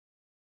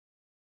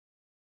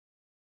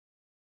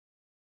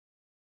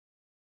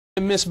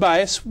Ms.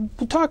 Bias,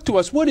 talk to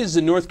us. What is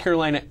the North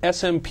Carolina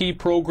SMP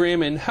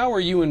program, and how are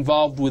you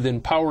involved with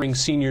empowering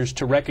seniors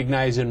to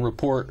recognize and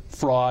report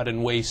fraud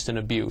and waste and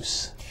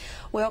abuse?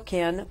 Well,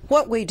 Ken,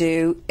 what we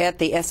do at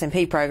the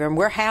SMP program,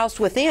 we're housed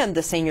within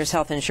the Seniors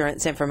Health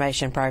Insurance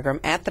Information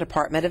Program at the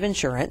Department of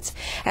Insurance,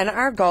 and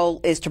our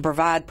goal is to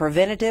provide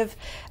preventative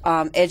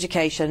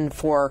education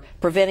for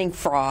preventing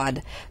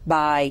fraud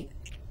by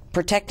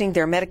protecting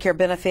their Medicare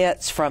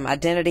benefits from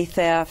identity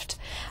theft,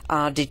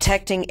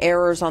 detecting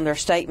errors on their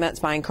statements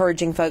by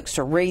encouraging folks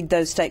to read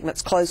those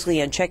statements closely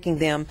and checking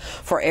them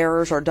for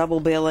errors or double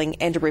billing,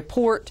 and to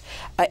report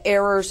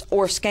errors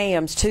or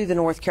scams to the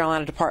North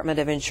Carolina Department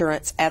of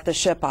Insurance at the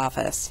SHIP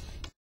office.